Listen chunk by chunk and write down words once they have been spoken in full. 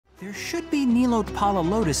There should be Nilotpala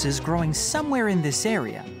lotuses growing somewhere in this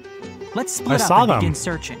area. Let's split up and begin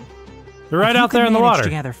searching. They're right out there in the water. If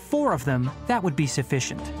you can manage to gather 4 of them, that would be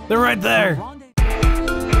sufficient. They're right there.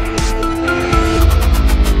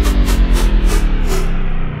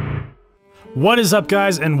 What is up,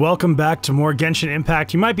 guys, and welcome back to more Genshin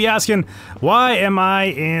Impact. You might be asking, why am I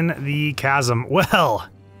in the chasm? Well,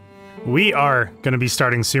 we are going to be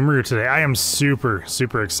starting Sumeru today. I am super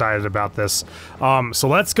excited about this. So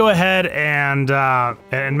let's go ahead and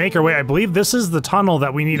make our way. I believe this is the tunnel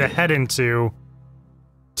that we need to head into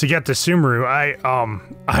to get to Sumeru.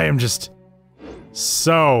 I am just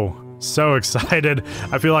so excited.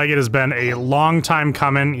 I feel like it has been a long time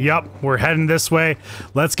coming. Yep, we're heading this way.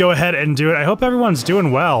 Let's go ahead and do it. I hope everyone's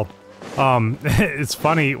doing well. It's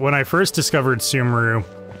funny, when I first discovered Sumeru,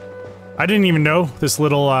 I didn't even know this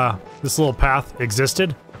little path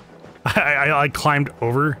existed. I climbed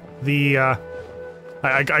over the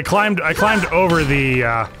I climbed over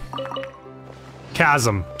the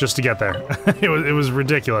chasm just to get there. it was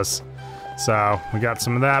ridiculous. So we got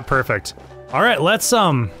some of that. Perfect. All right, let's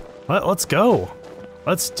go.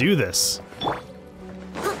 Let's do this.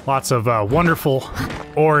 Lots of wonderful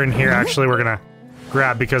ore in here. Actually, we're gonna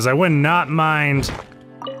grab because I would not mind.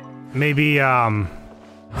 Maybe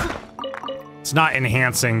it's not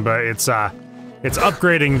enhancing, but it's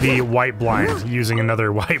upgrading the white blind using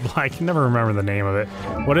another white blind. I can never remember the name of it.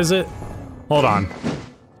 What is it? Hold on.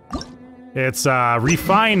 It's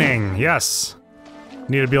refining. Yes.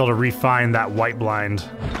 Need to be able to refine that white blind.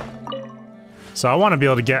 So I want to be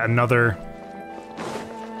able to get another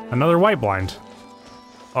white blind.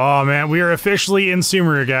 Oh man, we are officially in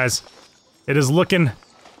Sumeru, guys. It's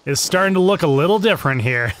starting to look a little different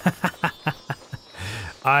here.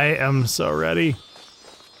 I am so ready.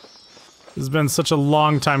 This has been such a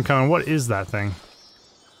long time coming. What is that thing?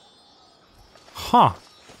 Huh.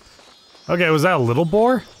 Okay, was that a little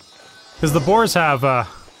boar? Because the boars have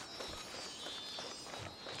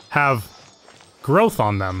growth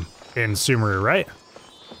on them in Sumeru, right?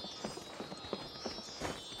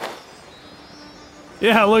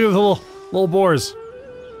 Yeah, look at the little boars.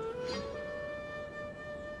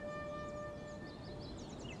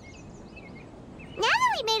 Now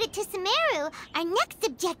that we made it to Sumeru, our next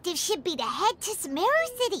objective should be to head to Sumeru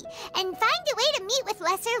City and find a way to meet with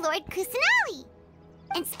Lesser Lord Kusanali.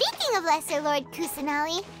 And speaking of Lesser Lord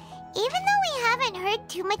Kusanali, even though we haven't heard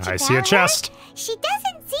too much about her, see a chest. She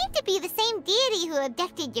doesn't seem to be the same deity who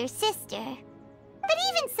abducted your sister. But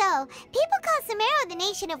even so, people call Sumeru the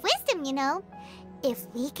Nation of Wisdom, you know. If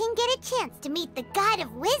we can get a chance to meet the God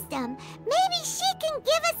of Wisdom, maybe she can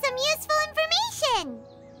give us some useful information.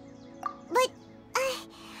 But,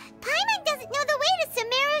 Paimon doesn't know the way to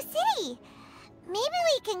Sumeru City. Maybe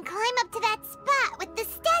we can climb up to that spot with the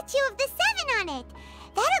statue of the Seven on it.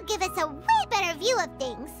 That'll give us a way better view of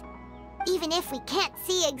things. Even if we can't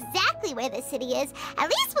see exactly where the city is, at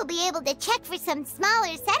least we'll be able to check for some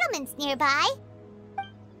smaller settlements nearby.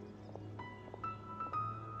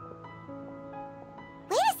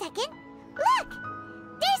 Wait a second. Look!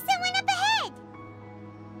 There's someone up ahead!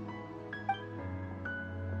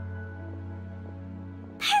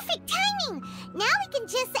 Perfect timing! Now we can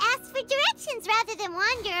just ask for directions rather than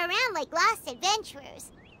wander around like lost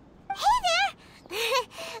adventurers. Hey there!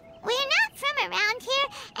 We're not from around here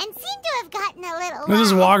and seem to have gotten a little We'll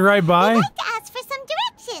just walk right by? We'd like to ask for some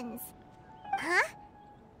directions. Huh?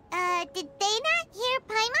 Did they not hear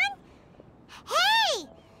Paimon? Hey!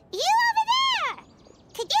 You over there!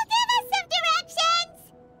 Could you give us some directions?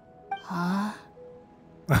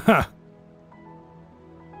 Huh?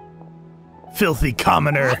 Filthy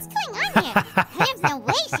commoner. What's going on here? There's no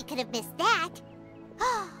way she could have missed that.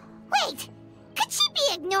 Wait! Could she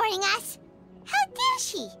be ignoring us? How dare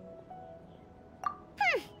she?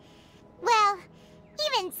 Well,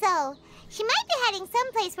 even so, she might be heading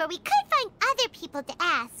someplace where we could find other people to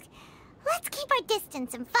ask. Let's keep our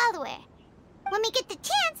distance and follow her. When we get the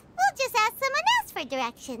chance, we'll just ask someone else for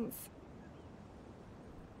directions.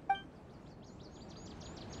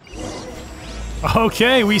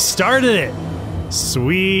 Okay, we started it.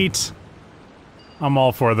 Sweet. I'm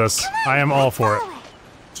all for this. I am all for it.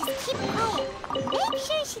 Just keep quiet. Make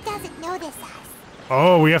sure she doesn't notice us.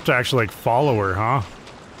 Oh, we have to actually like follow her, huh?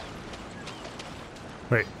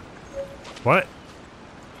 Wait. What?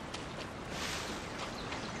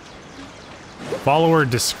 Follow her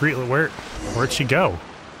discreetly. Where'd she go?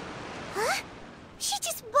 Huh? She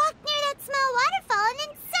just walked near that small waterfall and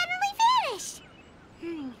then suddenly vanished.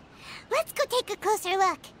 Let's go take a closer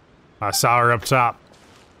look. I saw her up top.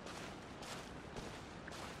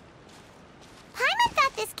 Paimon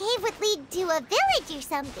thought this cave would lead to a village or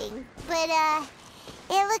something, but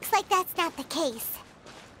It looks like that's not the case.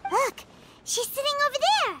 Look, she's sitting over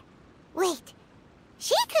there. Wait,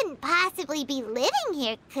 she couldn't possibly be living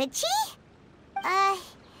here, could she?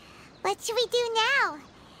 What should we do now?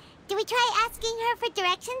 Do we try asking her for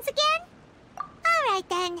directions again? Alright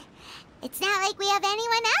then. It's not like we have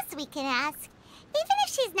anyone else we can ask. Even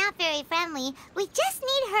if she's not very friendly, we just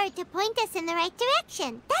need her to point us in the right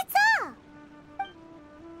direction. That's all.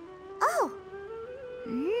 Oh.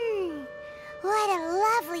 What a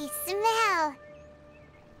lovely smell.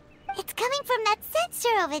 It's coming from that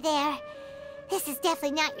sensor over there. This is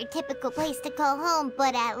definitely not your typical place to call home,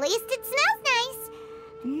 but at least it smells nice.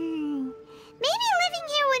 Maybe living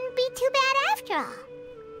here wouldn't be too bad after all.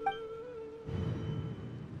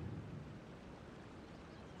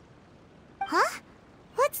 Huh?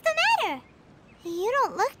 What's the matter? You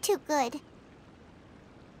don't look too good.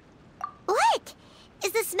 What?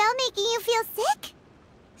 Is the smell making you feel sick?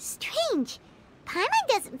 Strange. Paimon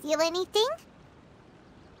doesn't feel anything.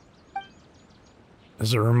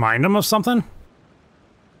 Does it remind him of something?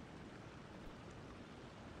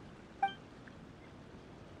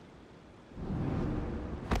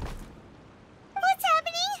 What's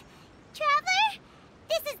happening? Traveler?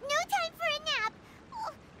 This is no time for a nap.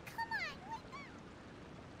 Oh, come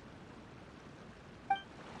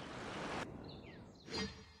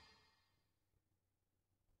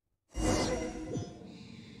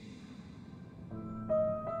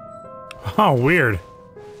on. Oh, weird.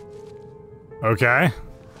 Okay.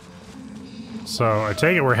 So, I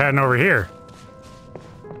take it we're heading over here.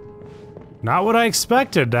 Not what I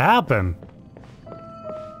expected to happen.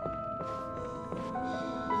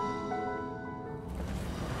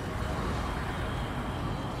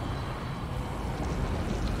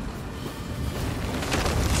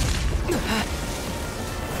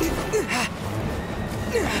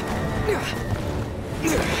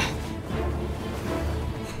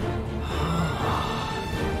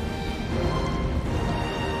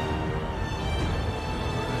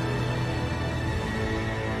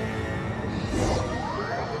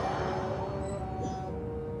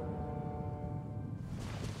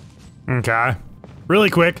 Okay.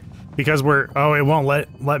 Really quick, because we're... Oh, it won't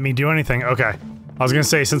let me do anything. Okay. I was gonna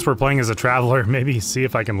say, since we're playing as a traveler, maybe see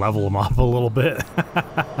if I can level him up a little bit.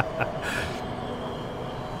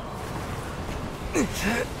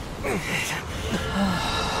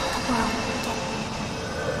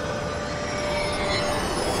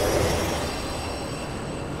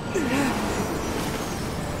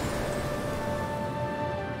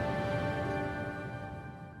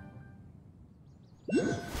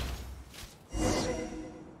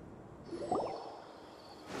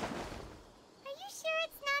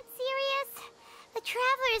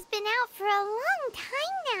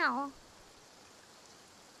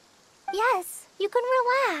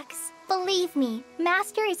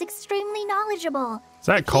 Is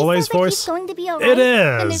that Cole's voice? He's going to be all right, it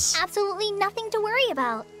is! And there's absolutely nothing to worry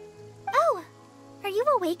about. Oh, are you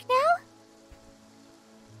awake now?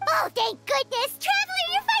 Oh, thank goodness! Traveler,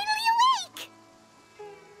 you're finally awake!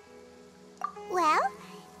 Well,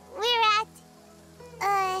 we're at...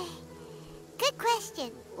 Good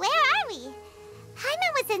question. Where are we?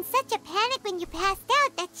 Paimon was in such a panic when you passed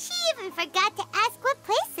out that she even forgot to ask what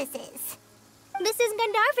place this is. This is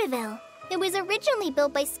Gandharvaville. It was originally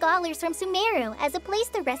built by scholars from Sumeru as a place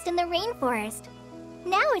to rest in the rainforest.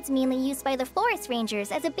 Now it's mainly used by the forest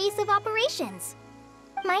rangers as a base of operations.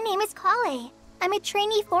 My name is Kale. I'm a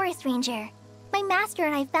trainee forest ranger. My master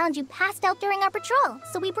and I found you passed out during our patrol,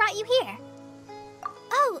 so we brought you here.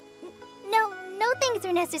 Oh, no things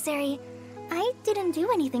are necessary. I didn't do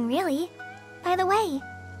anything really. By the way,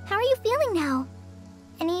 how are you feeling now?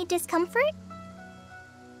 Any discomfort?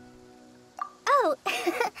 Oh,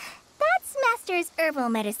 that's Master's herbal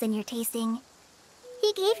medicine you're tasting.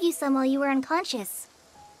 He gave you some while you were unconscious.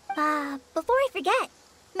 Before I forget,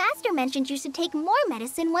 Master mentioned you should take more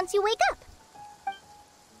medicine once you wake up.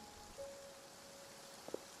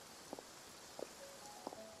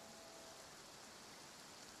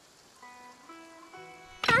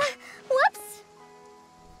 Whoops!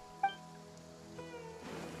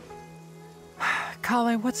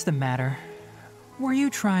 Kale, what's the matter? Were you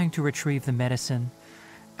trying to retrieve the medicine?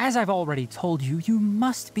 As I've already told you, you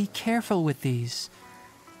must be careful with these.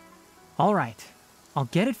 All right, I'll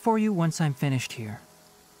get it for you once I'm finished here.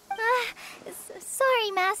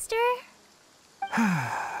 Sorry, Master.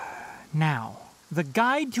 Now, the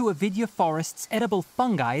guide to Avidya Forest's edible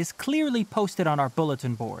fungi is clearly posted on our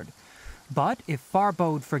bulletin board. But if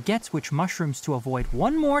Farbode forgets which mushrooms to avoid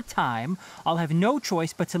one more time, I'll have no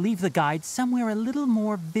choice but to leave the guide somewhere a little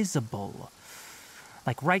more visible.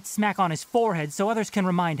 Like right smack on his forehead so others can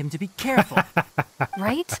remind him to be careful.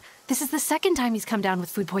 Right? This is the second time he's come down with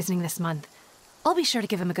food poisoning this month. I'll be sure to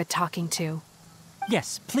give him a good talking to.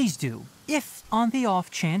 Yes, please do. If, on the off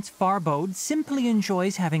chance, Farbode simply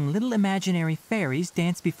enjoys having little imaginary fairies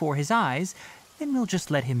dance before his eyes, then we'll just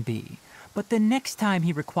let him be. But the next time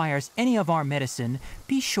he requires any of our medicine,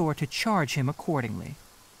 be sure to charge him accordingly.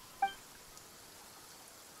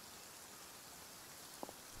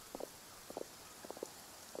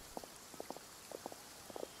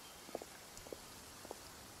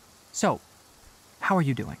 So, how are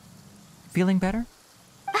you doing? Feeling better?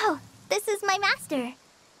 Oh, this is my master,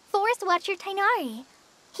 Forest Watcher Tainari.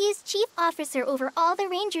 He is chief officer over all the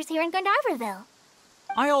rangers here in Gandharvaville.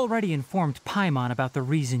 I already informed Paimon about the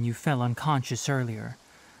reason you fell unconscious earlier.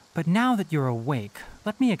 But now that you're awake,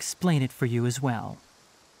 let me explain it for you as well.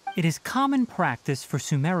 It is common practice for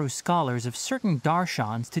Sumeru scholars of certain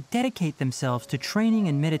darshans to dedicate themselves to training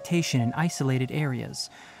and meditation in isolated areas,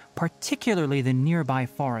 particularly the nearby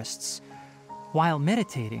forests. While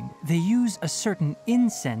meditating, they use a certain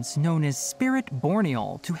incense known as spirit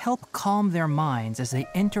borneol to help calm their minds as they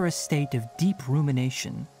enter a state of deep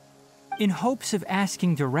rumination. In hopes of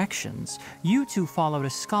asking directions, you two followed a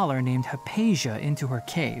scholar named Hypatia into her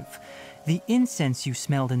cave. The incense you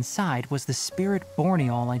smelled inside was the spirit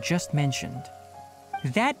borneol I just mentioned.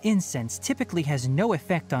 That incense typically has no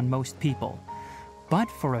effect on most people, but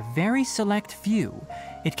for a very select few,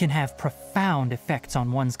 it can have profound effects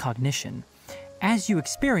on one's cognition, as you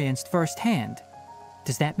experienced firsthand.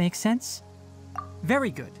 Does that make sense?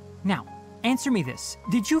 Very good. Now, answer me this.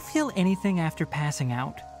 Did you feel anything after passing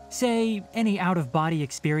out? Say, any out-of-body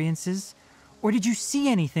experiences? Or did you see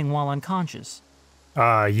anything while unconscious?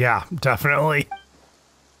 Yeah, definitely.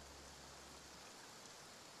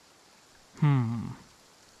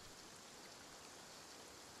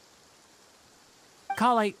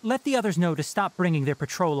 Kale, let the others know to stop bringing their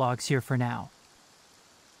patrol logs here for now.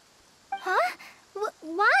 Huh?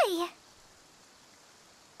 Why?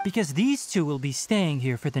 Because these two will be staying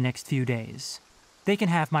here for the next few days. They can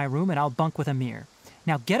have my room and I'll bunk with Amir.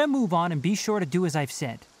 Now get a move on and be sure to do as I've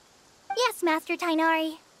said. Yes, Master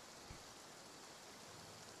Tainari.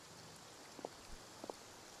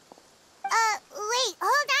 Wait,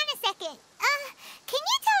 hold on a second. Can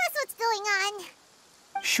you tell us what's going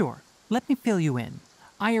on? Sure, let me fill you in.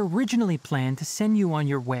 I originally planned to send you on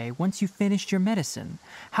your way once you finished your medicine.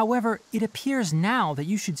 However, it appears now that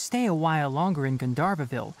you should stay a while longer in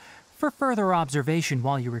Gandharvaville for further observation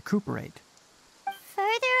while you recuperate.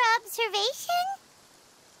 Further observation?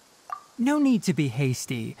 No need to be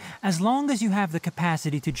hasty. As long as you have the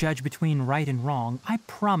capacity to judge between right and wrong, I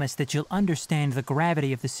promise that you'll understand the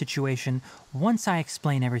gravity of the situation once I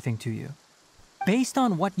explain everything to you. Based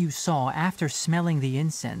on what you saw after smelling the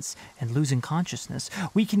incense and losing consciousness,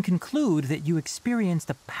 we can conclude that you experienced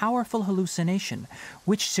a powerful hallucination,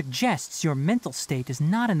 which suggests your mental state is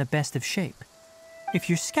not in the best of shape. If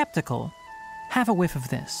you're skeptical, have a whiff of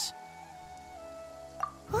this.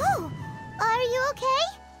 Oh, are you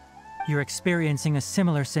okay? You're experiencing a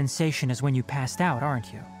similar sensation as when you passed out,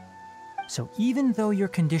 aren't you? So even though your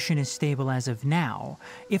condition is stable as of now,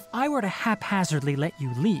 if I were to haphazardly let you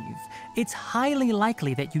leave, it's highly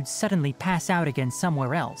likely that you'd suddenly pass out again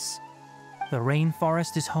somewhere else. The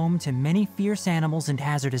rainforest is home to many fierce animals and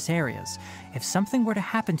hazardous areas. If something were to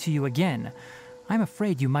happen to you again, I'm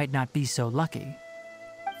afraid you might not be so lucky.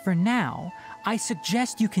 For now, I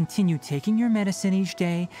suggest you continue taking your medicine each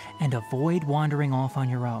day and avoid wandering off on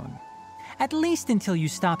your own. At least until you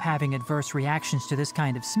stop having adverse reactions to this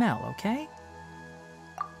kind of smell, okay?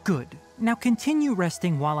 Good. Now continue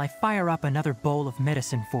resting while I fire up another bowl of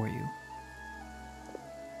medicine for you.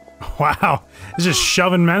 Wow, he's just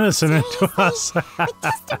shoving medicine into us. We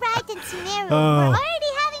just arrived in Sumeru. We're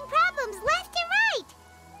already having problems left and right.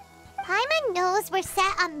 Paimon knows we're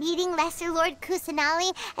set on meeting Lesser Lord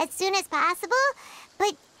Kusanali as soon as possible,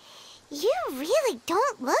 but you really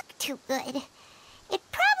don't look too good.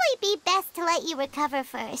 It'd probably be best to let you recover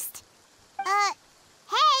first. Hey!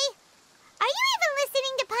 Are you even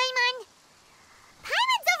listening to Paimon?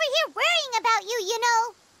 Paimon's over here worrying about you, you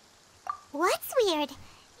know. What's weird?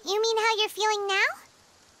 You mean how you're feeling now?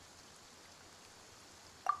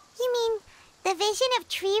 You mean the vision of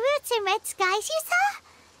tree roots and red skies you saw?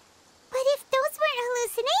 But if those weren't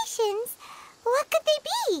hallucinations, what could they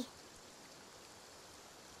be?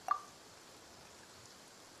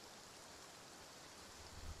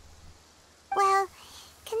 Well,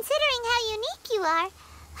 considering how unique you are,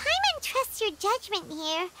 Paimon trusts your judgment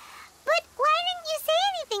here. But why didn't you say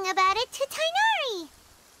anything about it to Tainari?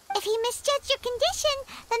 If he misjudged your condition,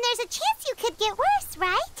 then there's a chance you could get worse,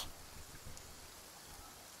 right?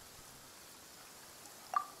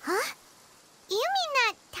 Huh? You mean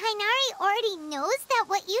that Tainari already knows that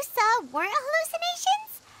what you saw weren't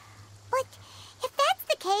hallucinations? But if that's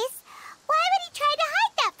the case, why would he try to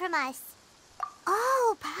hide that from us?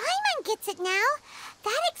 Oh, Paimon gets it now.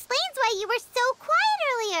 That explains why you were so quiet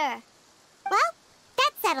earlier. Well,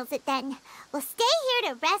 that settles it then. We'll stay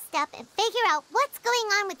here to rest up and figure out what's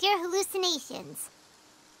going on with your hallucinations.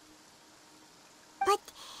 But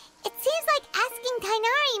it seems like asking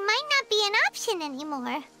Tainari might not be an option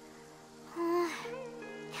anymore.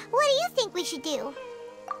 What do you think we should do?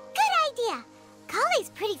 Good idea. Kale's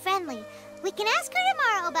pretty friendly. We can ask her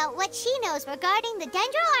tomorrow about what she knows regarding the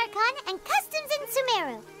Dendro Archon and customs in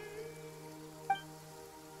Sumeru.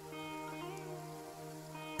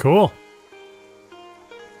 Cool.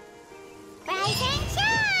 Rise and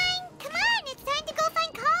shine! Come on, it's time to go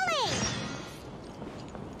find Kale!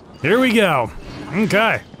 Here we go.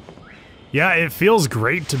 Okay. Yeah, it feels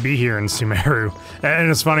great to be here in Sumeru. And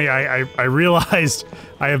it's funny, I realized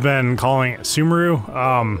I have been calling it Sumeru.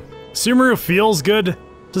 Sumeru feels good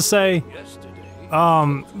to say.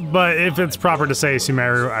 But if it's proper to say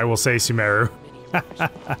Sumeru, I will say Sumeru.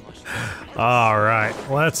 Alright,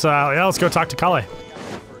 let's go talk to Kale.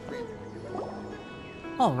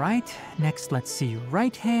 Alright, next let's see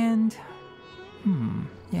right hand.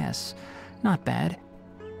 Yes, not bad.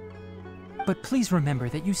 But please remember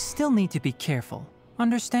that you still need to be careful.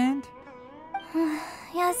 Understand?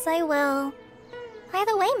 Yes, I will. By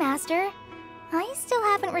the way, Master, I still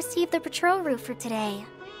haven't received the patrol route for today.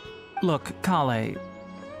 Look, Kale,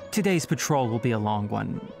 today's patrol will be a long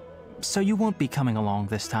one, so you won't be coming along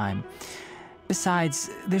this time. Besides,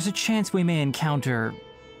 there's a chance we may encounter...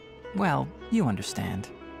 well, you understand.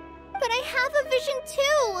 But I have a vision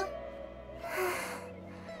too!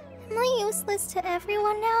 Am I useless to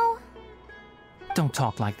everyone now? Don't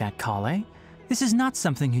talk like that, Kale. This is not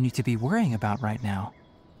something you need to be worrying about right now.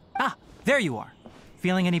 Ah, there you are.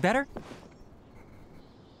 Feeling any better?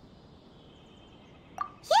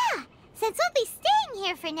 Yeah, since we'll be staying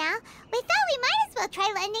here for now, we thought we might as well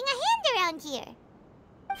try lending a hand around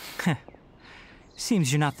here.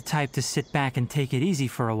 Seems you're not the type to sit back and take it easy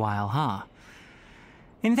for a while, huh?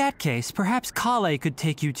 In that case, perhaps Kale could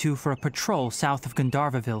take you two for a patrol south of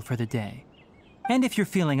Gandharvaville for the day. And if you're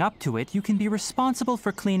feeling up to it, you can be responsible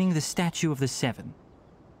for cleaning the Statue of the Seven.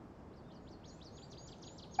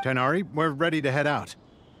 Tainari, we're ready to head out.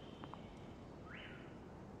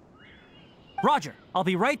 Roger, I'll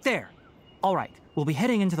be right there. All right, we'll be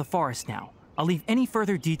heading into the forest now. I'll leave any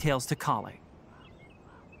further details to Kale.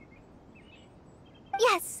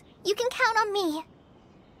 Yes, you can count on me.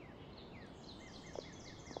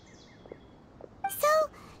 So,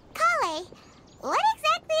 Kale, what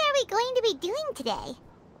exactly are we going to be doing today?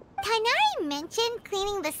 Tainari mentioned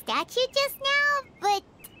cleaning the statue just now, but,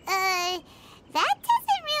 that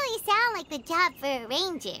doesn't really sound like the job for a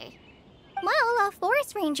ranger. Well, a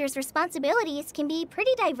forest ranger's responsibilities can be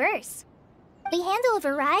pretty diverse. They handle a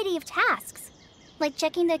variety of tasks, like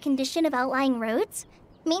checking the condition of outlying roads,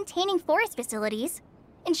 maintaining forest facilities,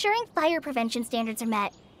 ensuring fire prevention standards are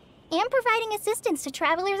met, and providing assistance to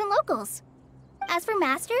travelers and locals. As for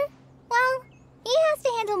Master, well, he has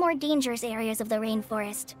to handle more dangerous areas of the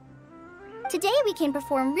rainforest. Today we can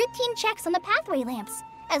perform routine checks on the pathway lamps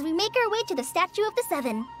as we make our way to the Statue of the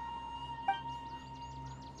Seven.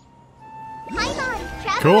 Paimon,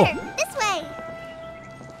 Traveler, Cool. this way!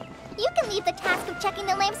 You can leave the task of checking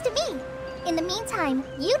the lamps to me. In the meantime,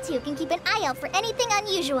 you two can keep an eye out for anything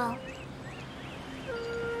unusual.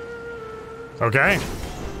 Okay.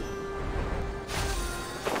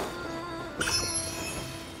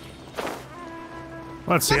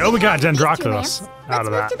 Let's see. Oh, we got Dendroctos out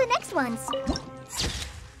of that. Let's move to the next ones.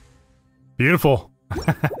 Beautiful.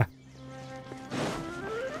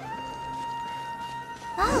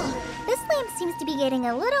 Oh, this lamp seems to be getting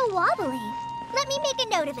a little wobbly. Let me make a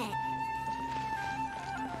note of it.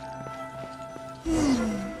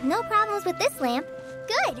 No problems with this lamp.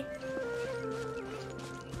 Good.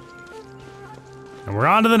 And we're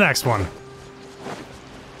on to the next one.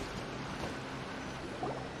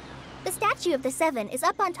 The Statue of the Seven is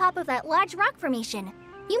up on top of that large rock formation.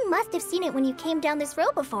 You must have seen it when you came down this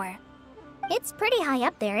road before. It's pretty high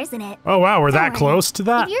up there, isn't it? Oh, wow. We're Don't that worry. close to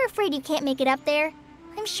that? If you're afraid you can't make it up there,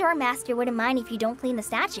 I'm sure Master wouldn't mind if you don't clean the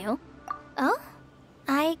statue. Oh?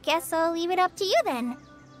 I guess I'll leave it up to you then.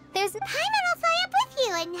 There's... Paimon will fly up with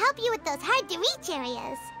you and help you with those hard-to-reach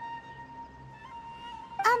areas.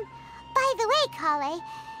 By the way, Kale,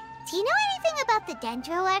 do you know anything about the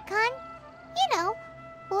Dendro Archon? You know,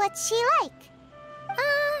 what's she like?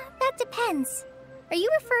 That depends. Are you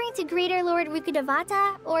referring to Greater Lord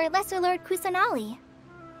Rukudavata or Lesser Lord Kusanali?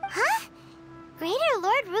 Huh? Greater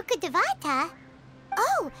Lord Rukkhadevata?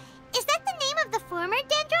 Oh, is that the name of the former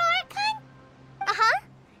Dendro Archon? Uh-huh.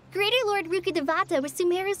 Greater Lord Rukkhadevata was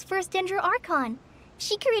Sumeru's first Dendro Archon.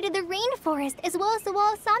 She created the rainforest as well as the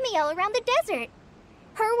wall of Samiel around the desert.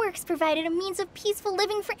 Her works provided a means of peaceful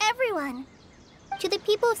living for everyone. To the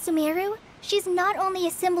people of Sumeru, she's not only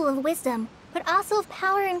a symbol of wisdom, but also of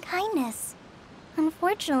power and kindness.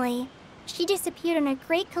 Unfortunately, she disappeared in a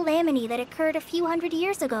great calamity that occurred a few hundred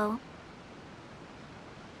years ago.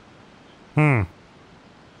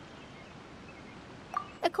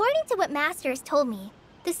 According to what Masters told me,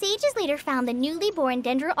 the sages later found the newly born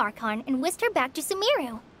Dendro Archon and whisked her back to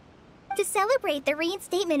Sumeru. To celebrate the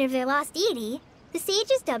reinstatement of their lost deity, the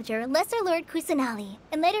sages dubbed her Lesser Lord Kusanali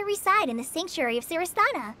and let her reside in the sanctuary of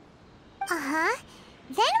Siristana. Uh-huh.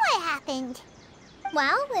 Then what happened?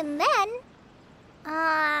 Well, and then...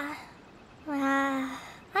 I'm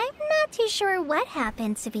not too sure what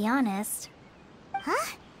happened, to be honest.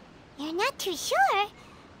 Huh? You're not too sure?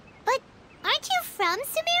 But aren't you from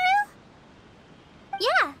Sumeru?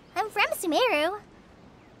 Yeah, I'm from Sumeru.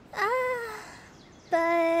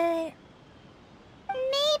 But...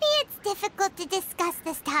 Maybe it's difficult to discuss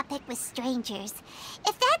this topic with strangers.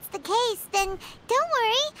 If that's the case, then don't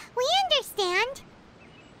worry, we understand.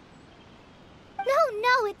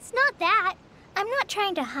 No, it's not that. I'm not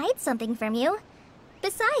trying to hide something from you.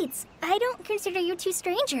 Besides, I don't consider you two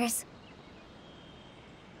strangers.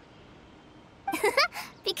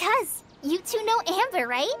 Because you two know Amber,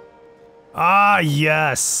 right? Ah,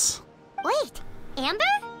 yes. Wait, Amber?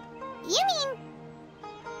 You mean...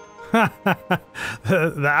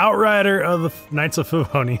 the outrider of the Knights of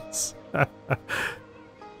Favonius. Yes,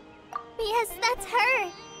 that's her.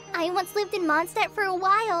 I once lived in Mondstadt for a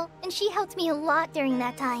while, and she helped me a lot during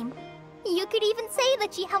that time. You could even say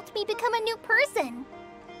that she helped me become a new person.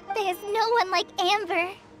 There's no one like Amber.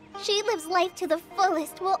 She lives life to the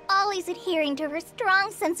fullest while always adhering to her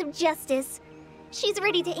strong sense of justice. She's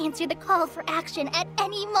ready to answer the call for action at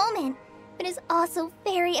any moment, but is also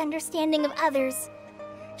very understanding of others.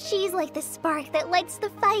 She's like the spark that lights the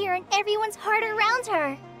fire in everyone's heart around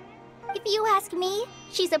her. If you ask me,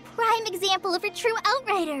 she's a prime example of a true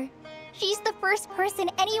outrider. She's the first person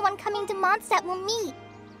anyone coming to Mondstadt will meet.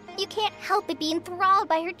 You can't help but be enthralled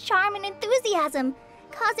by her charm and enthusiasm,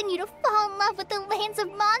 causing you to fall in love with the lands of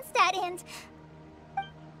Mondstadt and...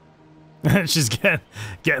 She's getting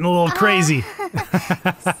a little crazy.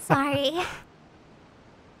 Sorry.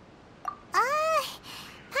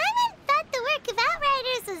 Paimon thought the work of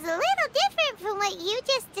Outriders was a little different from what you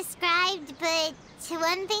just described, but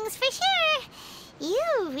one thing's for sure,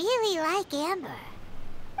 you really like Amber.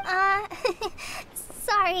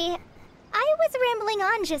 Sorry. I was rambling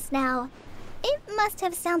on just now. It must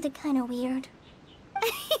have sounded kind of weird.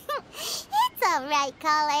 It's alright,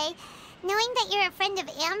 Kale. Knowing that you're a friend of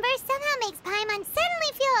Amber somehow makes Paimon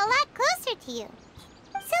suddenly feel a lot closer to you.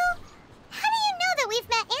 So, how do you know that we've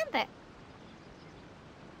met Amber?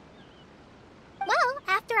 Well,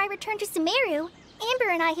 after I returned to Sumeru, Amber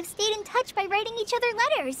and I have stayed in touch by writing each other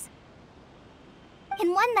letters.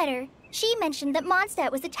 In one letter, she mentioned that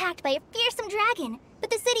Mondstadt was attacked by a fearsome dragon,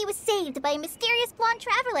 but the city was saved by a mysterious blonde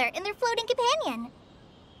traveler and their floating companion.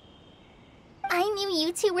 I knew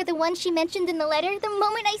you two were the ones she mentioned in the letter the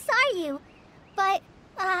moment I saw you. But,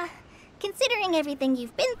 considering everything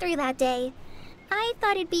you've been through that day, I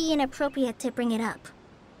thought it'd be inappropriate to bring it up.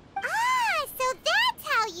 Ah, so that's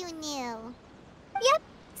how you knew. Yep,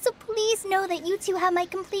 so please know that you two have my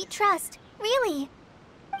complete trust, really.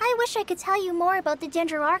 I wish I could tell you more about the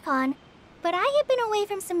Dendro Archon, but I have been away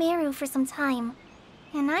from Sumeru for some time,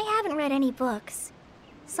 and I haven't read any books.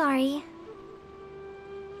 Sorry.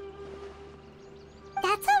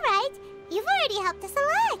 That's alright. You've already helped us a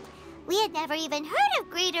lot. We had never even heard of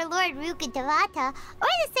Greater Lord Rukkhadevata or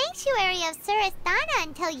the Sanctuary of Siristana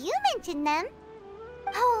until you mentioned them.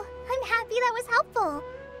 Oh, I'm happy that was helpful.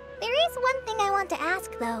 There is one thing I want to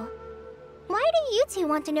ask, though. Why do you two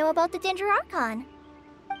want to know about the Dendro Archon?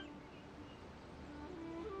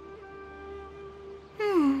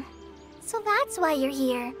 So that's why you're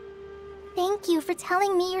here. Thank you for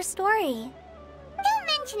telling me your story. Don't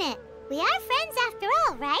mention it. We are friends after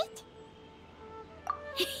all, right?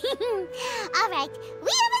 Alright,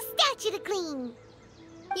 we have a statue to clean.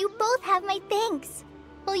 You both have my thanks.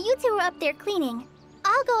 While you two are up there cleaning,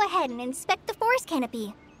 I'll go ahead and inspect the forest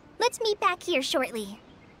canopy. Let's meet back here shortly.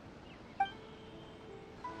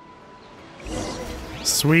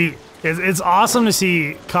 Sweet. It's awesome to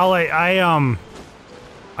see Kale.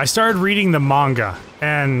 I started reading the manga,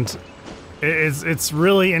 and it's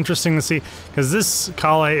really interesting to see, because this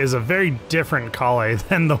Kale is a very different Kale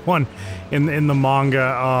than the one in the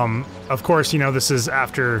manga. Of course, you know, this is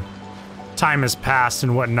after time has passed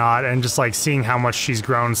and whatnot, and just like seeing how much she's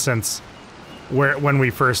grown since when we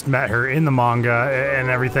first met her in the manga and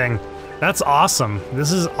everything. That's awesome.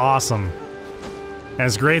 This is awesome. And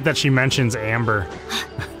it's great that she mentions Amber.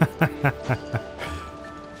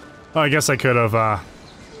 Oh, I guess I could have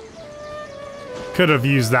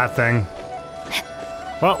used that thing.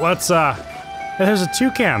 Well, let's there's a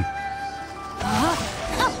toucan. Oh,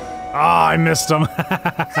 I missed him.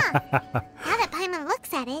 Huh. Now that Paimon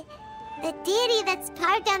looks at it, the deity that's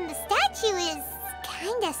carved on the statue is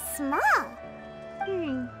kinda small.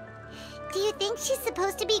 Do you think she's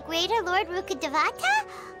supposed to be Greater Lord Rukkhadevata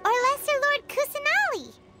or Lesser Lord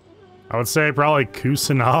Kusanali? I would say probably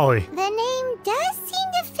Kusanali. The name does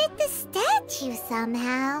seem to fit the statue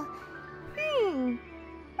somehow. Well,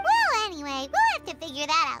 anyway, we'll have to figure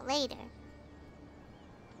that out later.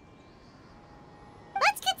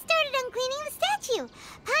 Let's get started on cleaning the statue.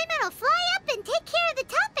 Paimon will fly up and take care of the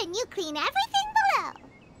top, and you clean everything below.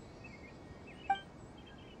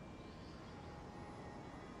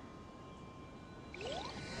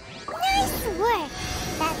 Nice work!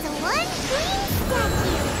 That's one clean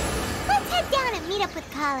statue. Let's head down and meet up with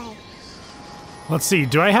Kale. Let's see,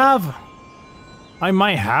 do I have... I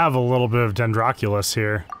might have a little bit of Dendroculus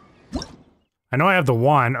here. I know I have the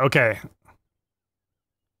one, okay.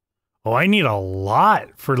 Oh, I need a lot.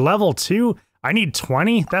 For level 2, I need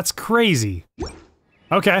 20? That's crazy.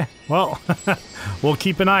 Okay, well, we'll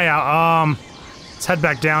keep an eye out. Let's head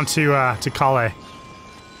back down to Kale.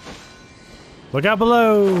 Look out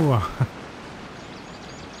below!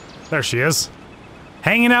 There she is.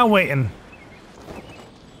 Hanging out waiting.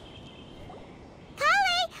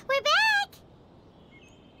 Kale, we're back!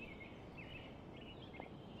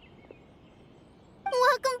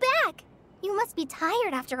 Welcome back! You must be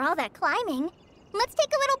tired after all that climbing. Let's take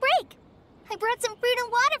a little break. I brought some fruit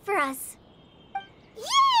and water for us.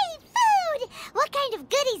 Yay! Food! What kind of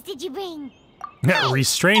goodies did you bring? Yeah,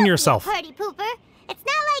 restrain yourself. Party pooper. It's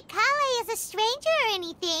not like Kale is a stranger or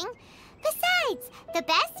anything. Besides, the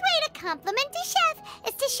best way to compliment a chef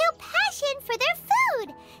is to show passion for their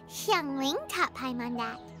food. Xiangling taught Paimon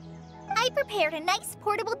that. I prepared a nice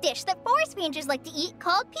portable dish that forest rangers like to eat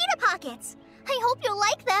called pita pockets. I hope you'll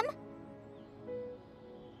like them.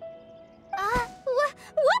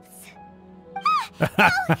 Whoops! No,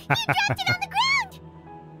 you dropped it on the ground!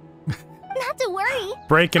 Not to worry.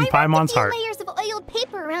 Breaking Paimon's heart. I wrapped a few layers of oiled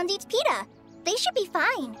paper around each pita. They should be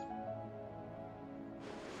fine.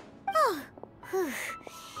 Oh, whew.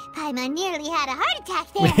 Paimon nearly had a heart attack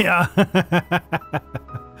there. Yeah.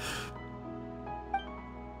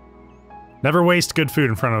 Never waste good food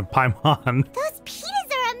in front of Paimon. Those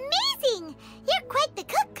pitas are amazing! You're quite the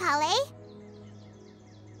cook, Kale.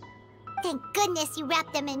 Thank goodness you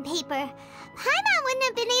wrapped them in paper. Paimon wouldn't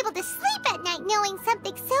have been able to sleep at night knowing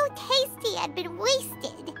something so tasty had been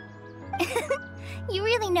wasted. You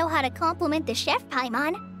really know how to compliment the chef,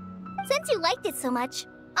 Paimon. Since you liked it so much,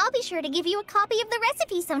 I'll be sure to give you a copy of the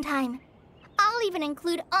recipe sometime. I'll even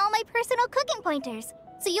include all my personal cooking pointers,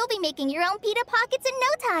 so you'll be making your own pita pockets in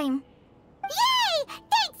no time. Yay!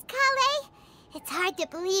 Thanks, Kale! It's hard to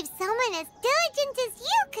believe someone as diligent as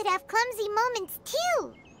you could have clumsy moments,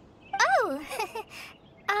 too. Oh,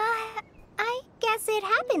 I guess it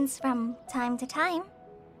happens from time to time.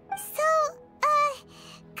 So,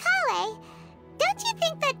 Kale, don't you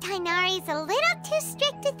think that Tighnari's a little too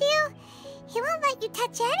strict with you? He won't let you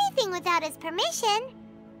touch anything without his permission.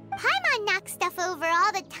 Paimon knocks stuff over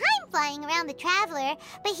all the time flying around the Traveler,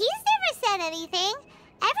 but he's never said anything.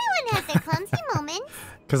 Everyone has their clumsy moments.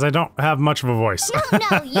 Because I don't have much of a voice.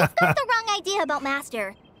 No, you've got the wrong idea about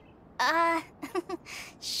Master.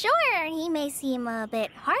 Sure, he may seem a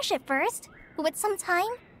bit harsh at first, but with some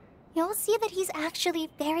time, you'll see that he's actually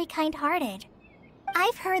very kind-hearted.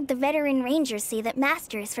 I've heard the veteran rangers say that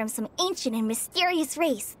Master is from some ancient and mysterious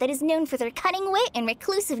race that is known for their cunning wit and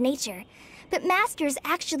reclusive nature, but Master is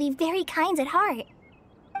actually very kind at heart.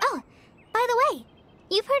 Oh, by the way,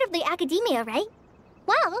 you've heard of the Academia, right?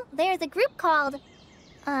 Well, there's a group called,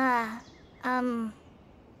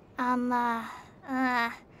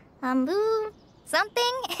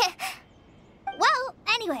 something? Well,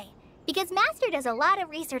 anyway, because Master does a lot of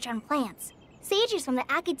research on plants, sages from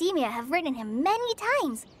the Academia have written him many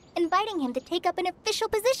times, inviting him to take up an official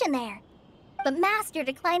position there. But Master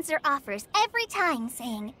declines their offers every time,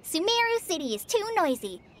 saying, Sumeru City is too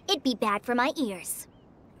noisy. It'd be bad for my ears.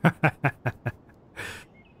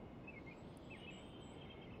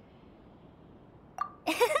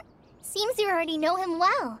 Seems you already know him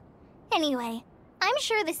well. Anyway, I'm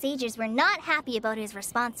sure the sages were not happy about his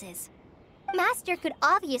responses. Master could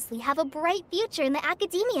obviously have a bright future in the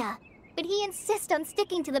academia, but he insists on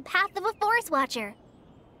sticking to the path of a forest watcher.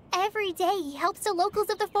 Every day he helps the locals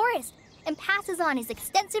of the forest and passes on his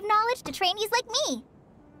extensive knowledge to trainees like me.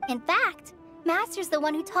 In fact, Master's the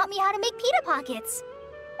one who taught me how to make pita pockets.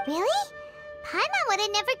 Really? Paimon would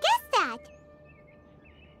have never guessed that.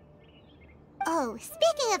 Oh,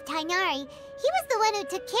 speaking of Tighnari, he was the one who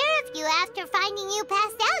took care of you after finding you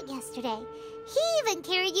passed out yesterday. He even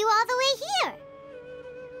carried you all the way here.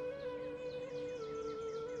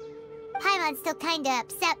 Paimon's still kinda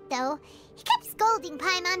upset, though. He kept scolding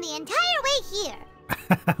Paimon the entire way here.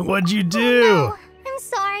 What'd you do? Oh, no. I'm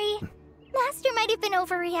sorry. Master might have been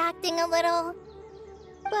overreacting a little.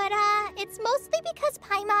 But, it's mostly because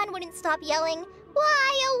Paimon wouldn't stop yelling,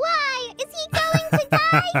 "Why, oh why, is he going to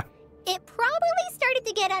die?" It probably started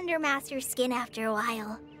to get under Master's skin after a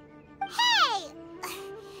while. Hey!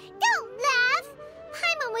 Don't laugh!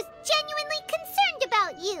 Paimon was genuinely concerned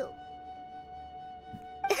about you.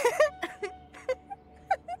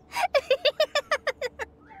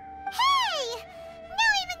 Hey!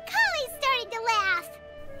 Now even Kali's starting to laugh.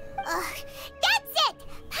 Ugh, that's it!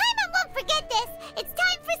 Paimon won't forget this! It's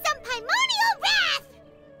time for some primordial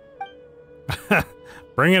wrath!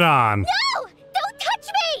 Bring it on. No! Don't touch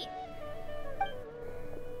me!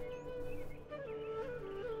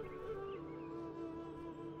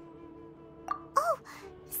 Oh,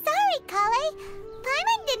 sorry, Kale.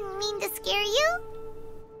 Paimon didn't mean to scare you.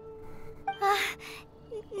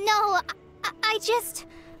 No, I just...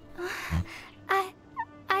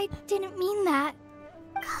 I didn't mean that.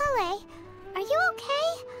 Kale, are you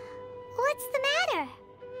okay? What's the matter?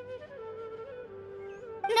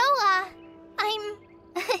 No,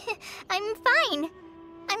 I'm fine.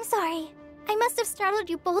 I'm sorry. I must have startled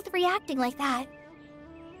you both reacting like that.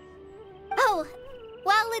 Oh,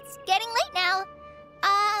 well, it's getting late now.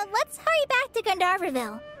 Let's hurry back to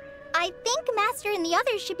Gandharville. I think Master and the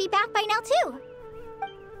others should be back by now, too.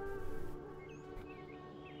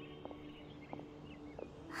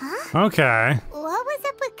 Huh? Okay. What was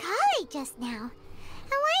up with Kale just now? And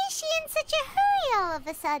why is she in such a hurry all of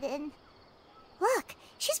a sudden? Look,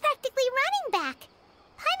 she's practically running back.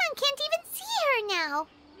 Paimon can't even see her now.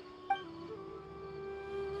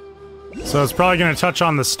 So it's probably going to touch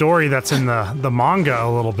on the story that's in the manga a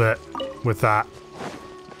little bit with that.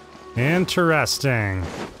 Interesting.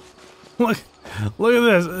 Look at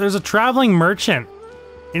this. There's a traveling merchant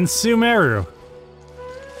in Sumeru.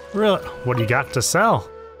 Really? What do you got to sell?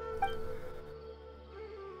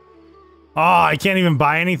 Oh, I can't even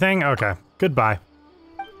buy anything? Okay. Goodbye.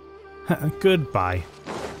 Goodbye.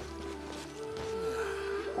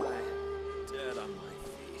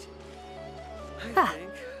 Ah,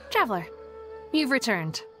 Traveler. You've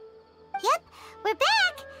returned. Yep, we're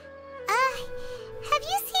back. Have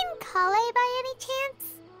you seen Kale by any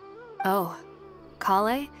chance? Oh,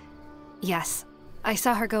 Kale? Yes. I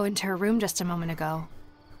saw her go into her room just a moment ago.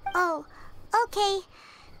 Oh, okay.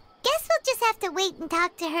 Guess we'll just have to wait and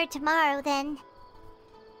talk to her tomorrow then.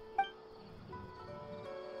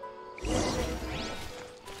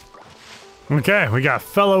 Okay, we got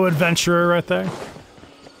fellow adventurer right there.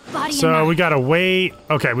 Body So we gotta wait.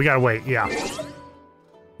 Okay, we gotta wait, yeah.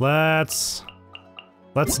 Let's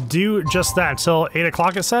do just that until 8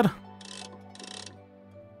 o'clock, it said?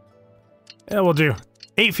 Yeah, we'll do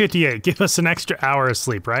 8:58. Give us an extra hour of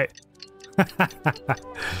sleep, right? Paimon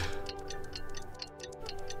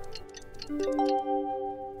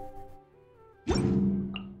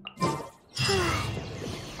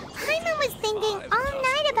was thinking all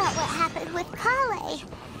night about what happened with Kale,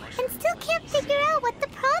 and still can't figure out what the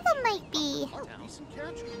problem might be.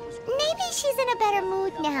 Maybe she's in a better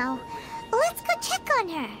mood now. Let's go check on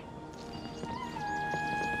her.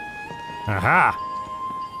 Aha!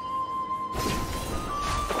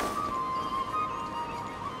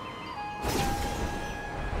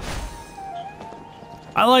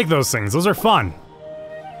 I like those things. Those are fun.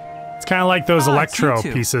 It's kind of like those it's you electro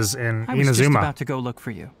two. pieces in I was just Inazuma. about to go look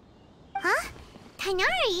for you. Huh?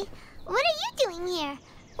 Tighnari? What are you doing here?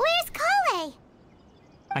 Where's Kale?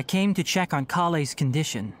 I came to check on Kale's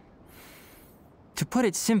condition. To put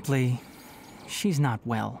it simply, she's not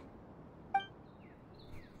well.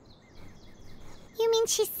 You mean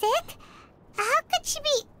she's sick? How could she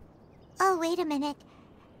be... Oh, wait a minute.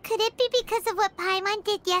 Could it be because of what Paimon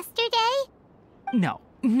did yesterday? No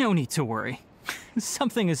need to worry.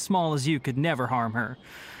 Something as small as you could never harm her.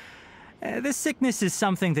 This sickness is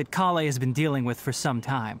something that Kale has been dealing with for some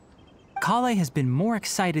time. Kale has been more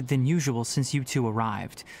excited than usual since you two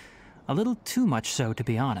arrived. A little too much so, to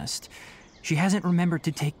be honest. She hasn't remembered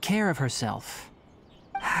to take care of herself.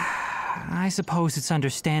 I suppose it's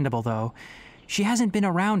understandable, though. She hasn't been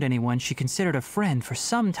around anyone she considered a friend for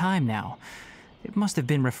some time now. It must have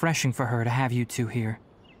been refreshing for her to have you two here.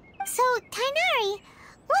 So, Tighnari,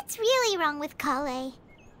 what's really wrong with Kale?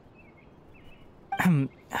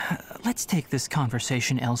 Let's take this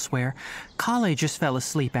conversation elsewhere. Kale just fell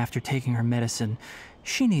asleep after taking her medicine.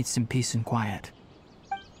 She needs some peace and quiet.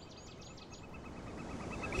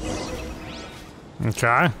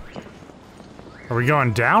 Okay. Are we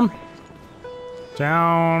going down?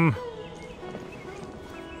 Down.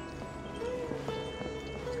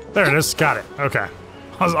 There it is. Got it. Okay.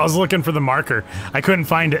 I was looking for the marker. I couldn't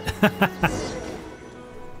find it.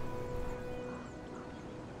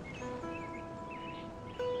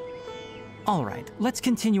 All right, let's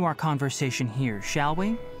continue our conversation here, shall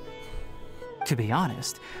we? To be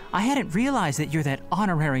honest, I hadn't realized that you're that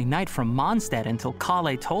honorary knight from Mondstadt until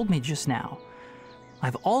Kale told me just now.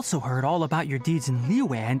 I've also heard all about your deeds in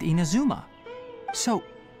Liyue and Inazuma. So,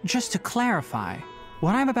 just to clarify,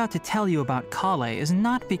 what I'm about to tell you about Kale is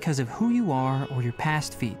not because of who you are or your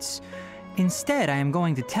past feats. Instead, I am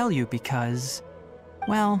going to tell you because...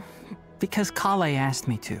 well, because Kale asked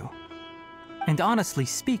me to. And honestly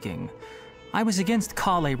speaking, I was against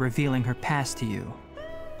Kale revealing her past to you.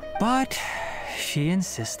 But she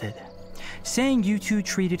insisted, saying you two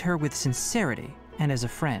treated her with sincerity and as a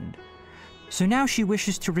friend. So now she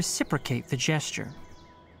wishes to reciprocate the gesture.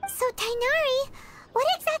 So, Tighnari, what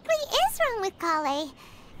exactly is wrong with Kale?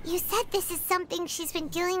 You said this is something she's been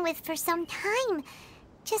dealing with for some time.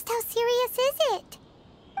 Just how serious is it?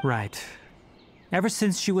 Right. Ever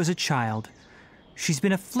since she was a child, she's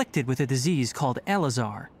been afflicted with a disease called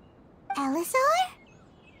Elazar. Elazar?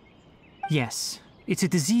 Yes, it's a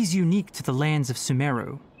disease unique to the lands of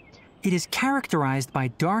Sumeru. It is characterized by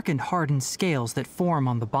dark and hardened scales that form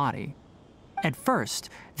on the body. At first,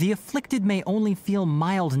 the afflicted may only feel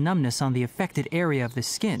mild numbness on the affected area of the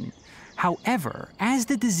skin. However, as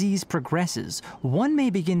the disease progresses, one may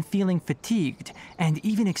begin feeling fatigued and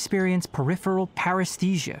even experience peripheral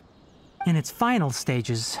paresthesia. In its final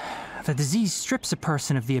stages, the disease strips a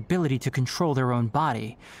person of the ability to control their own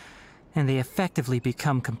body, and they effectively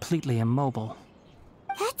become completely immobile.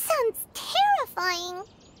 That sounds terrifying.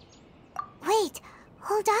 Wait,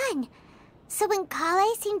 hold on. So when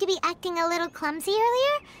Kale seemed to be acting a little clumsy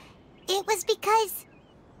earlier, it was because...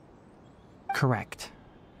 Correct.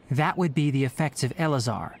 That would be the effects of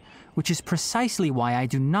Elazar, which is precisely why I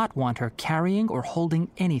do not want her carrying or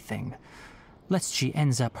holding anything, lest she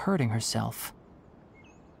ends up hurting herself.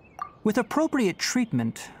 With appropriate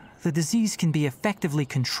treatment, the disease can be effectively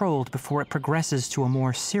controlled before it progresses to a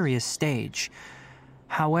more serious stage.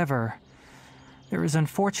 However, there is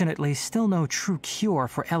unfortunately still no true cure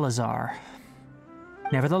for Elazar.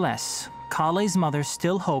 Nevertheless, Kale's mother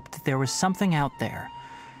still hoped that there was something out there.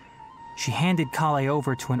 She handed Kale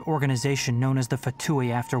over to an organization known as the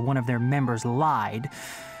Fatui after one of their members lied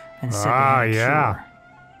and said they had a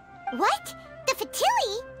cure. What? The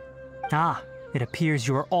Fatui? Ah, it appears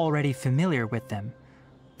you are already familiar with them.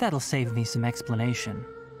 That'll save me some explanation.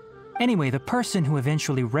 Anyway, the person who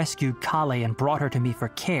eventually rescued Kale and brought her to me for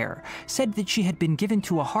care said that she had been given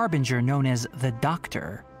to a harbinger known as the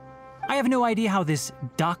Doctor. I have no idea how this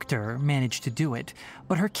doctor managed to do it,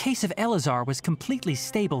 but her case of Elazar was completely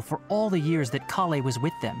stable for all the years that Kale was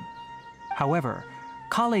with them. However,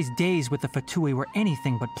 Kale's days with the Fatui were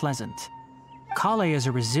anything but pleasant. Kale is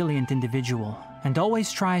a resilient individual and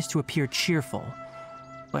always tries to appear cheerful,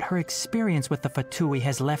 but her experience with the Fatui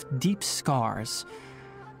has left deep scars.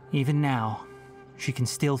 Even now, she can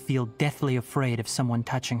still feel deathly afraid of someone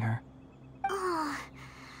touching her. Oh,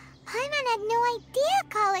 Paimon had no idea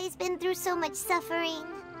Kale's been through so much suffering.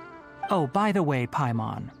 Oh, by the way,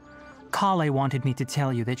 Paimon, Kale wanted me to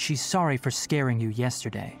tell you that she's sorry for scaring you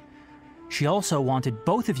yesterday. She also wanted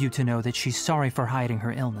both of you to know that she's sorry for hiding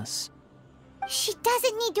her illness. She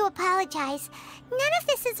doesn't need to apologize. None of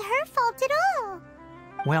this is her fault at all.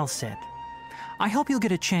 Well said. I hope you'll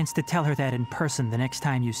get a chance to tell her that in person the next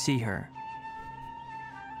time you see her.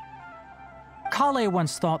 Kale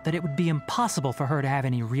once thought that it would be impossible for her to have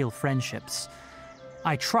any real friendships.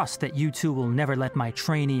 I trust that you two will never let my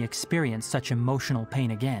trainee experience such emotional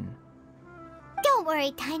pain again. Don't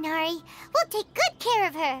worry, Tighnari. We'll take good care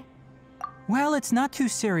of her. Well, it's not too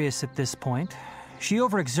serious at this point. She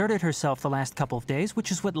overexerted herself the last couple of days, which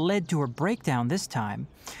is what led to her breakdown this time.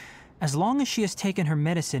 As long as she has taken her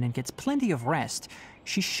medicine and gets plenty of rest,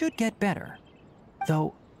 she should get better.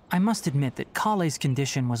 Though, I must admit that Kale's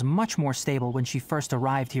condition was much more stable when she first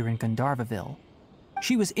arrived here in Gandharvaville.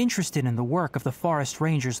 She was interested in the work of the forest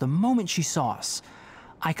rangers the moment she saw us.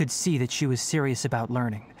 I could see that she was serious about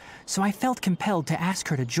learning, so I felt compelled to ask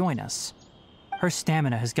her to join us. Her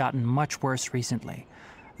stamina has gotten much worse recently.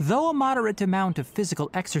 Though a moderate amount of physical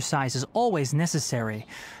exercise is always necessary,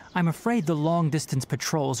 I'm afraid the long-distance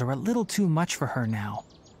patrols are a little too much for her now.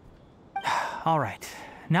 All right,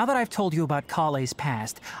 now that I've told you about Kale's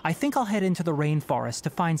past, I think I'll head into the rainforest to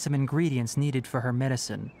find some ingredients needed for her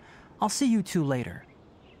medicine. I'll see you two later.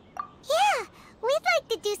 Yeah, we'd like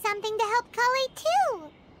to do something to help Kale too.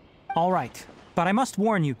 All right, but I must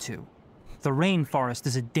warn you two. The rainforest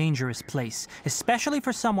is a dangerous place, especially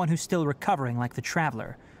for someone who's still recovering like the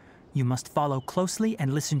Traveler. You must follow closely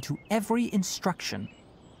and listen to every instruction.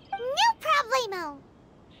 No problemo.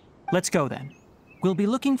 Let's go then. We'll be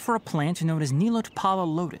looking for a plant known as Neelotpala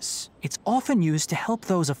lotus. It's often used to help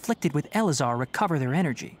those afflicted with Elazar recover their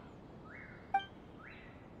energy.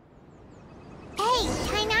 Hey,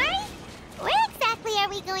 Tainari? Where exactly are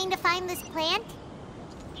we going to find this plant?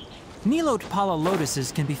 Neelotpala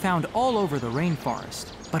lotuses can be found all over the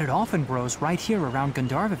rainforest, but it often grows right here around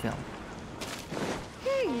Gandharvaville.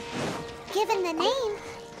 Given the name,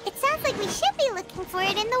 it sounds like we should be looking for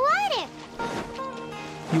it in the water.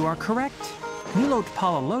 You are correct.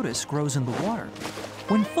 Neelotpala lotus grows in the water.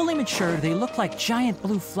 When fully mature, they look like giant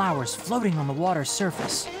blue flowers floating on the water's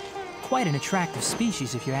surface. Quite an attractive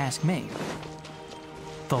species, if you ask me.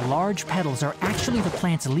 The large petals are actually the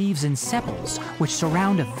plant's leaves and sepals, which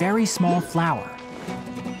surround a very small flower.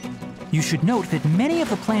 You should note that many of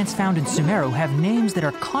the plants found in Sumeru have names that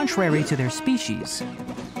are contrary to their species.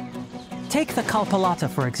 Take the Kalpalata,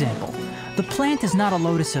 for example. The plant is not a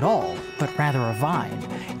lotus at all, but rather a vine.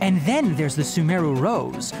 And then there's the Sumeru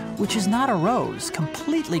rose, which is not a rose,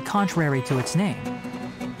 completely contrary to its name.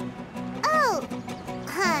 Oh,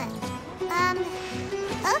 okay then.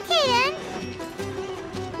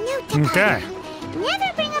 Note to Okay.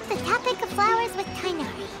 never bring up the topic of flowers with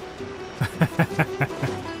Tainari.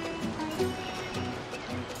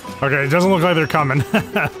 Okay, it doesn't look like they're coming.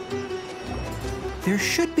 There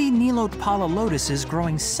should be Neelotpala lotuses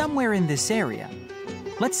growing somewhere in this area.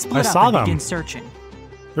 Let's split I up saw and them. begin searching.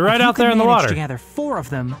 They're right If you out there could in the manage water. to gather 4 of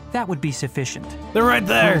them, that would be sufficient. They're right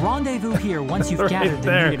there. We'll rendezvous here once you've Right gathered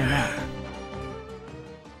the there. needed amount.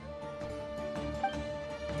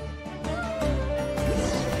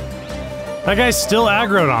 That guy's still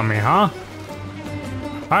aggroed on me, huh?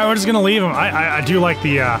 Alright, we're just gonna leave him. I do like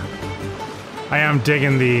the, I am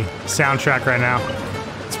digging the soundtrack right now.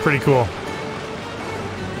 It's pretty cool.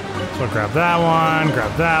 So grab that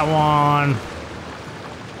one.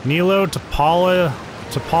 Neelotpala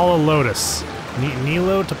lotus.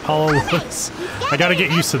 Neelotpala lotus. I gotta get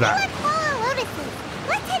used to that.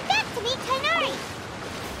 Let's head back to meet Tainari.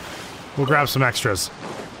 We'll grab some extras.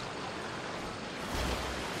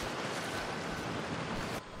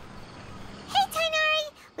 Hey, Tainari!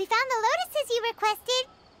 We found the lotuses you requested.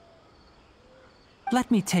 Let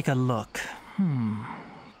me take a look.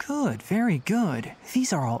 Good, very good.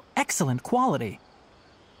 These are all excellent quality.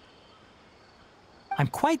 I'm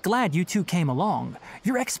quite glad you two came along.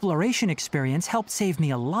 Your exploration experience helped save me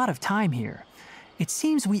a lot of time here. It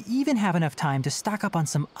seems we even have enough time to stock up on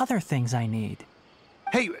some other things I need.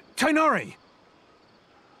 Hey, Tainari!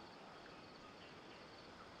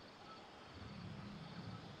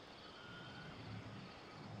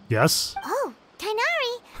 Yes? Oh,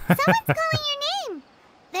 Tainari! Someone's calling your name.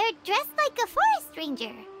 They're dressed like a forest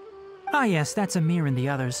ranger. Ah yes, that's Amir and the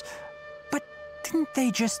others. But didn't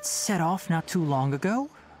they just set off not too long ago?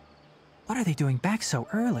 What are they doing back so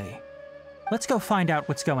early? Let's go find out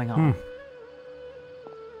what's going on.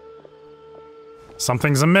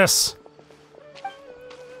 Something's amiss.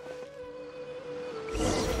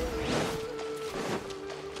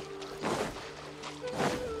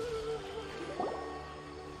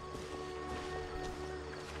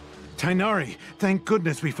 Tainari, thank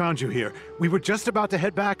goodness we found you here. We were just about to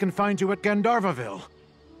head back and find you at Gandharvaville.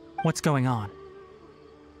 What's going on?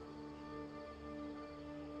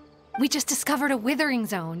 We just discovered a withering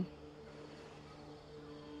zone.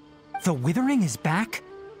 The withering is back?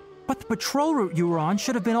 But the patrol route you were on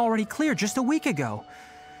should have been already clear just a week ago.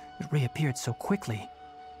 It reappeared so quickly.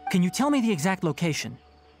 Can you tell me the exact location?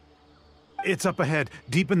 It's up ahead,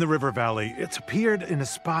 deep in the river valley. It's appeared in a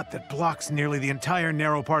spot that blocks nearly the entire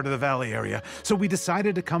narrow part of the valley area, so we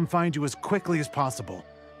decided to come find you as quickly as possible.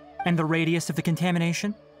 And the radius of the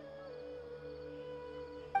contamination?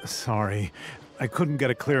 Sorry, I couldn't get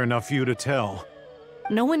a clear enough view to tell.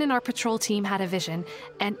 No one in our patrol team had a vision,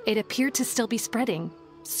 and it appeared to still be spreading,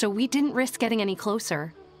 so we didn't risk getting any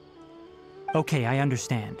closer. Okay, I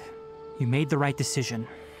understand. You made the right decision.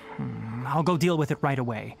 I'll go deal with it right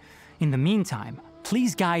away. In the meantime,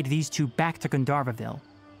 please guide these two back to Gandharvaville.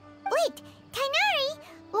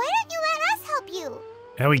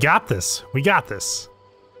 Yeah, we got this. We got this.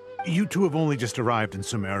 You two have only just arrived in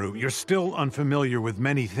Sumeru. You're still unfamiliar with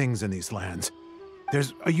many things in these lands.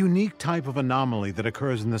 There's a unique type of anomaly that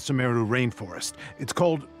occurs in the Sumeru rainforest. It's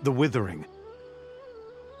called the withering.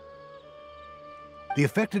 The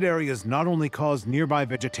affected areas not only cause nearby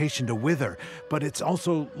vegetation to wither, but it's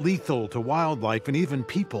also lethal to wildlife and even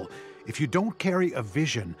people. If you don't carry a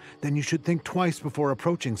vision, then you should think twice before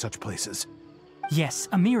approaching such places. Yes,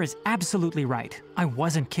 Amir is absolutely right. I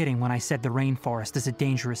wasn't kidding when I said the rainforest is a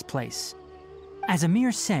dangerous place. As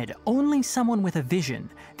Amir said, only someone with a vision,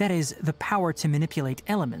 that is, the power to manipulate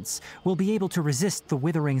elements, will be able to resist the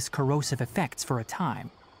withering's corrosive effects for a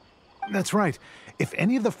time. That's right. If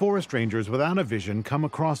any of the forest rangers without a vision come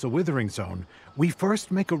across a withering zone, we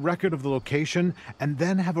first make a record of the location and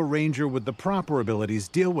then have a ranger with the proper abilities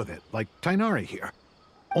deal with it, like Tainari here.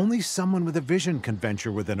 Only someone with a vision can venture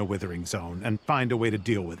within a withering zone and find a way to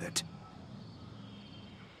deal with it.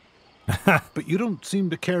 But you don't seem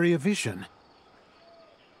to carry a vision.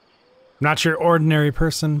 Not your ordinary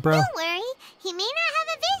person, bro. Don't worry, he may not have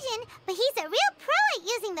a vision, but he's a real pro at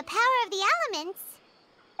using the power of the elements.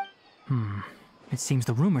 It seems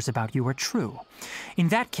the rumors about you are true. In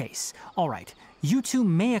that case, all right, you two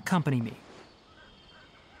may accompany me.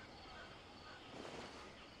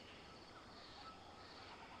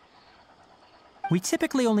 We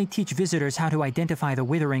typically only teach visitors how to identify the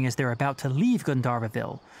withering as they're about to leave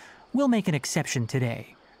Gandharvaville. We'll make an exception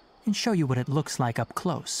today and show you what it looks like up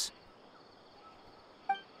close.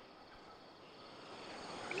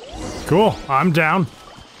 Cool, I'm down.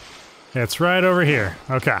 It's right over here.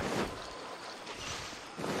 Okay.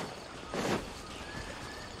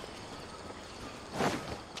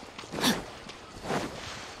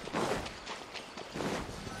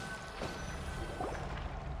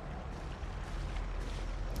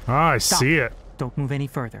 Oh, I see it. Don't move any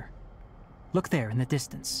further. Look there in the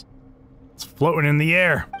distance. It's floating in the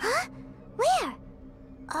air. Huh? Where?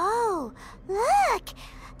 Oh, look!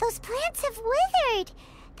 Those plants have withered!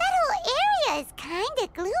 That whole area is kinda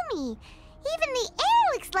gloomy. Even the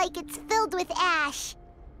air looks like it's filled with ash.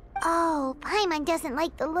 Oh, Paimon doesn't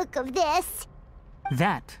like the look of this.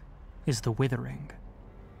 That is the withering.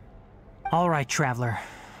 All right, traveler.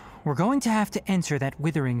 We're going to have to enter that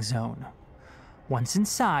withering zone. Once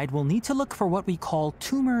inside, we'll need to look for what we call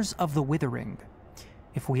tumors of the withering.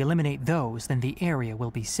 If we eliminate those, then the area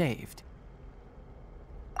will be saved.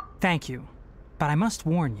 Thank you, but I must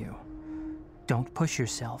warn you. Don't push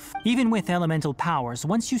yourself. Even with elemental powers,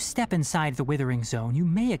 once you step inside the withering zone, you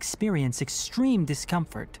may experience extreme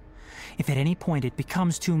discomfort. If at any point it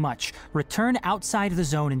becomes too much, return outside the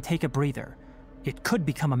zone and take a breather. It could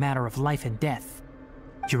become a matter of life and death.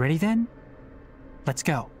 You ready then? Let's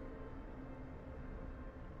go.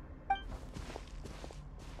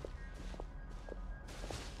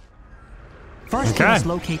 First, we must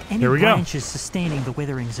locate any branches sustaining the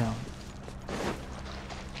withering zone.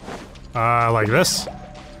 Like this?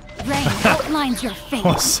 Rain outlines your face.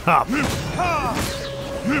 What's up?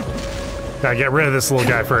 Gotta get rid of this little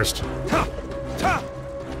guy first.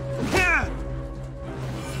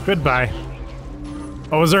 Goodbye.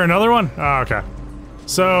 Oh, is there another one? Oh, okay.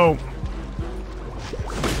 So,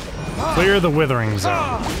 clear the withering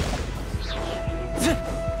zone.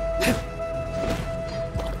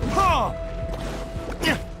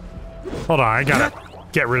 Hold on, I gotta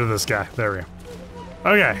get rid of this guy. There we go.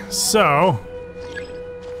 Okay, so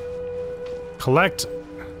collect.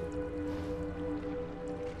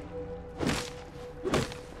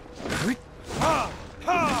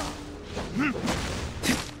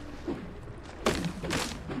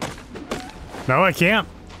 No, I can't.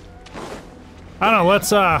 I don't know, let's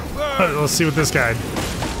see what this guy.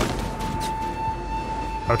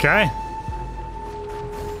 Okay.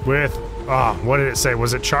 With what did it say?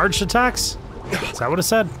 Was it charged attacks? Is that what it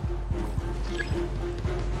said?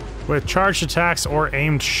 With charged attacks or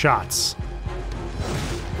aimed shots.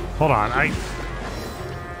 Hold on,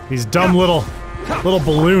 these dumb little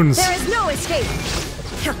balloons. There is no escape.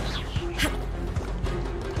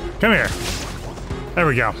 Come here. There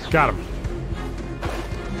we go. Got him.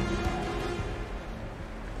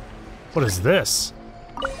 What is this?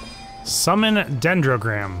 Summon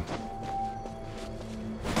Dendrogram.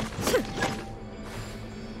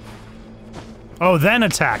 Oh, then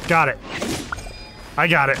attack. Got it. I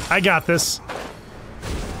got it. I got this.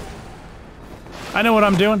 I know what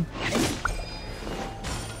I'm doing.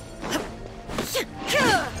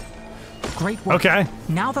 Great work. Okay.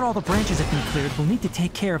 Now that all the branches have been cleared, we'll need to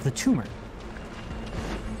take care of the tumor.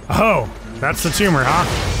 Oh, that's the tumor, huh?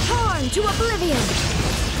 Torn to oblivion.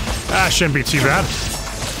 That shouldn't be too bad.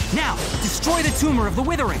 Now, destroy the tumor of the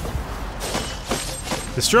withering.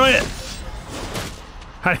 Destroy it!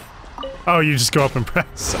 Hi. Oh, you just go up and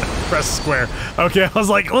press square. Okay, I was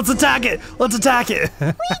like, let's attack it! Let's attack it! We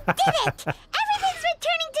did it! Everything's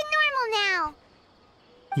returning to normal now!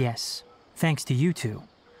 Yes, thanks to you two.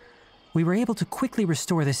 We were able to quickly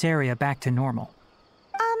restore this area back to normal.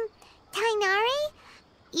 Tighnari?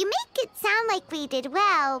 You make it sound like we did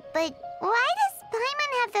well, but why does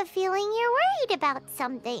Paimon have the feeling you're worried about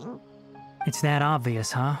something? It's that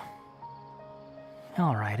obvious, huh?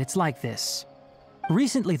 Alright, it's like this.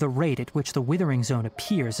 Recently, the rate at which the withering zone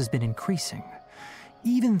appears has been increasing.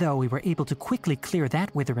 Even though we were able to quickly clear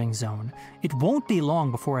that withering zone, it won't be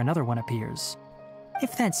long before another one appears.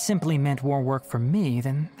 If that simply meant more work for me,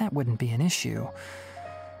 then that wouldn't be an issue.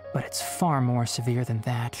 But it's far more severe than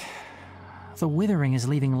that. The withering is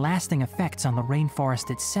leaving lasting effects on the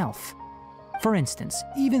rainforest itself. For instance,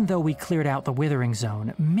 even though we cleared out the withering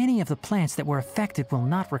zone, many of the plants that were affected will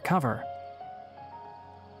not recover.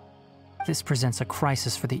 This presents a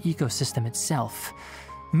crisis for the ecosystem itself.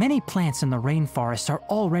 Many plants in the rainforest are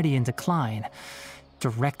already in decline,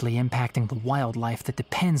 directly impacting the wildlife that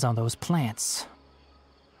depends on those plants.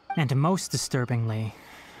 And most disturbingly,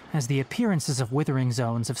 as the appearances of withering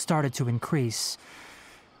zones have started to increase,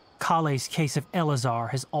 Kale's case of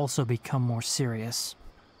Elazar has also become more serious.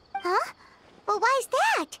 Huh? Well, why's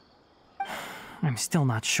that? I'm still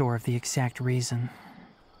not sure of the exact reason.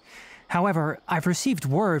 However, I've received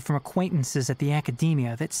word from acquaintances at the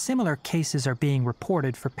academia that similar cases are being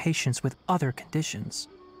reported for patients with other conditions.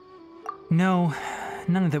 No,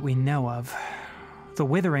 none that we know of. The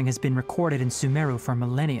withering has been recorded in Sumeru for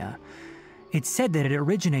millennia. It's said that it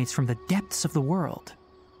originates from the depths of the world.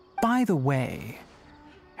 By the way,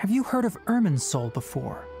 have you heard of Irminsul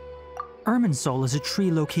before? Irminsul is a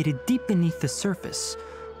tree located deep beneath the surface.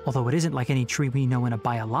 Although it isn't like any tree we know in a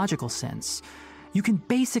biological sense, you can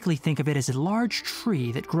basically think of it as a large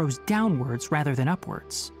tree that grows downwards rather than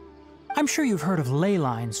upwards. I'm sure you've heard of ley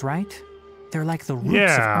lines, right? They're like the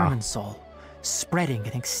roots of Irminsul, spreading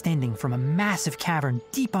and extending from a massive cavern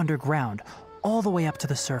deep underground all the way up to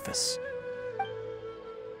the surface.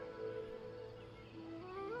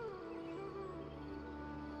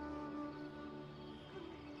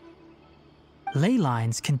 Ley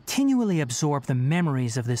lines continually absorb the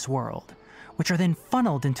memories of this world, which are then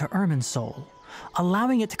funneled into Irminsul,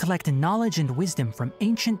 allowing it to collect knowledge and wisdom from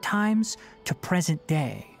ancient times to present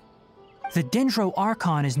day. The Dendro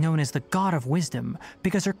Archon is known as the God of Wisdom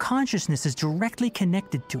because her consciousness is directly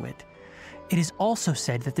connected to it. It is also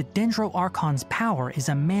said that the Dendro Archon's power is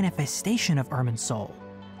a manifestation of Irminsul.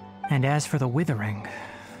 And as for the Withering,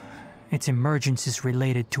 its emergence is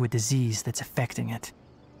related to a disease that's affecting it.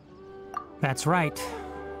 That's right.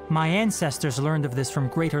 My ancestors learned of this from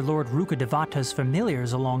Greater Lord Rukkhadevata's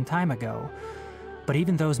familiars a long time ago. But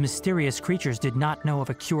even those mysterious creatures did not know of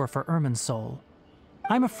a cure for Irminsul.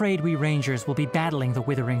 I'm afraid we Rangers will be battling the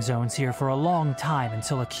Withering Zones here for a long time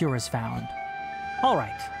until a cure is found.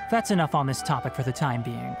 Alright, that's enough on this topic for the time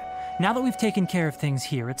being. Now that we've taken care of things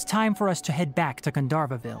here, it's time for us to head back to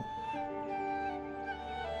Gandharvaville.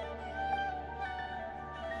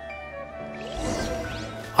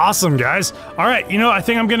 Awesome, guys. All right, I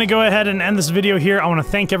think I'm going to go ahead and end this video here. I want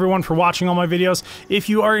to thank everyone for watching all my videos. If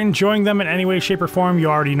you are enjoying them in any way, shape, or form, you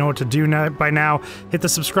already know what to do by now. Hit the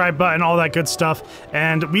subscribe button, all that good stuff.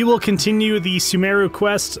 And we will continue the Sumeru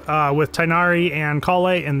quest with Tighnari and Kale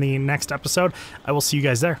in the next episode. I will see you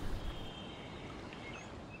guys there.